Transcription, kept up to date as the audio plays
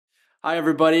Hi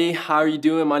everybody, how are you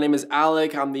doing? My name is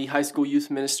Alec. I'm the high school youth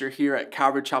minister here at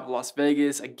Calvary Chapel, Las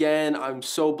Vegas. Again, I'm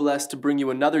so blessed to bring you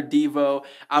another Devo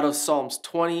out of Psalms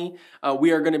 20.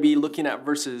 We are going to be looking at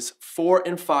verses 4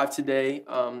 and 5 today,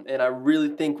 and I really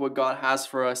think what God has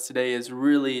for us today is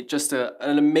really just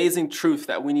an amazing truth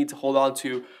that we need to hold on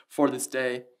to for this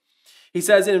day. He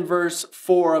says in verse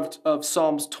 4 of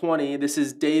Psalms 20, this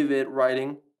is David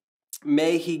writing,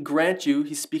 "May he grant you,"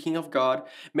 he's speaking of God,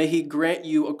 "may he grant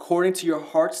you according to your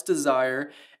heart's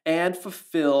desire and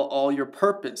fulfill all your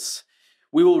purpose.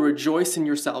 We will rejoice in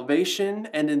your salvation,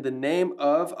 and in the name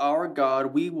of our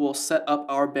God we will set up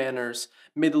our banners.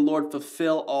 May the Lord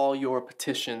fulfill all your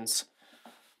petitions."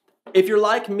 If you're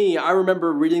like me, I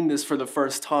remember reading this for the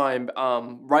first time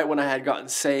right when I had gotten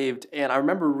saved, and I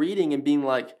remember reading and being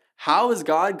like, how is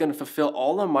God going to fulfill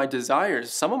all of my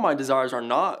desires? Some of my desires are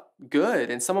not good,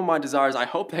 and some of my desires I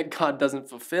hope that God doesn't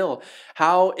fulfill.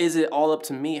 How is it all up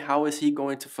to me? How is He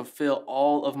going to fulfill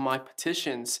all of my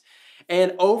petitions?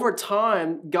 And over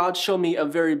time, God showed me a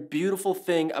very beautiful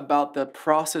thing about the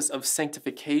process of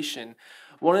sanctification.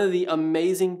 One of the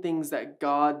amazing things that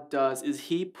God does is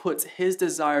He puts His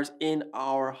desires in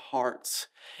our hearts.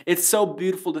 It's so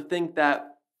beautiful to think that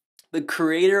the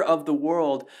creator of the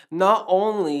world not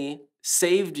only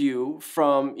saved you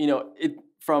from,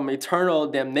 from eternal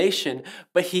damnation,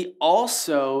 but He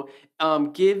also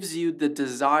gives you the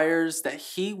desires that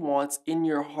He wants in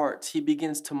your heart. He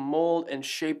begins to mold and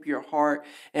shape your heart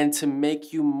and to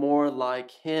make you more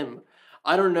like Him.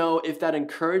 I don't know if that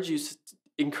encourages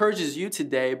you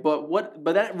today, but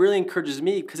that really encourages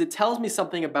me because it tells me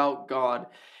something about God.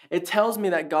 It tells me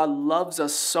that God loves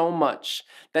us so much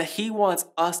that He wants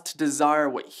us to desire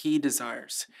what He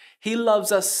desires. He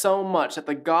loves us so much that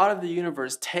the God of the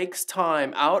universe takes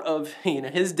time out of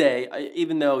His day,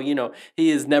 even though He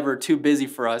is never too busy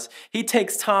for us. He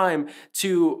takes time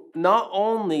to not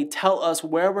only tell us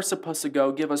where we're supposed to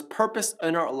go, give us purpose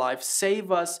in our life,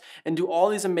 save us, and do all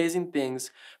these amazing things,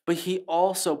 but He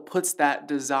also puts that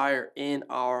desire in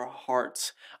our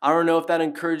hearts. I don't know if that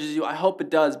encourages you. I hope it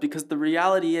does, because the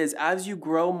reality is, as you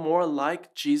grow more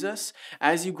like Jesus,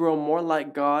 as you grow more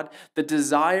like God, the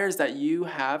desires that you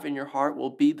have in your heart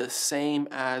will be the same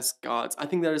as God's. I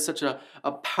think that is such a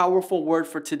powerful word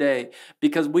for today,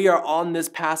 because we are on this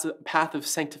path of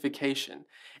sanctification.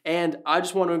 And I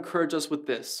just want to encourage us with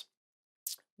this.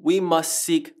 We must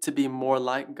seek to be more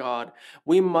like God.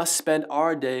 We must spend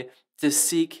our day to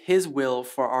seek His will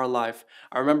for our life.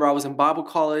 I remember I was in Bible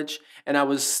college and I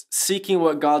was seeking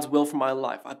what God's will for my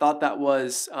life. I thought that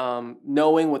was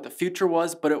knowing what the future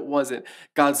was, but it wasn't.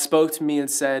 God spoke to me and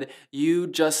said, "You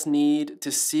just need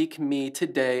to seek me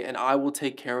today and I will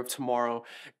take care of tomorrow."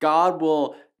 God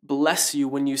will bless you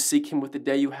when you seek Him with the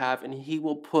day you have, and He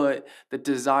will put the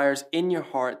desires in your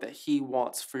heart that He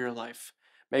wants for your life.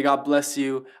 May God bless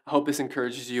you. I hope this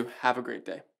encourages you. Have a great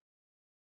day.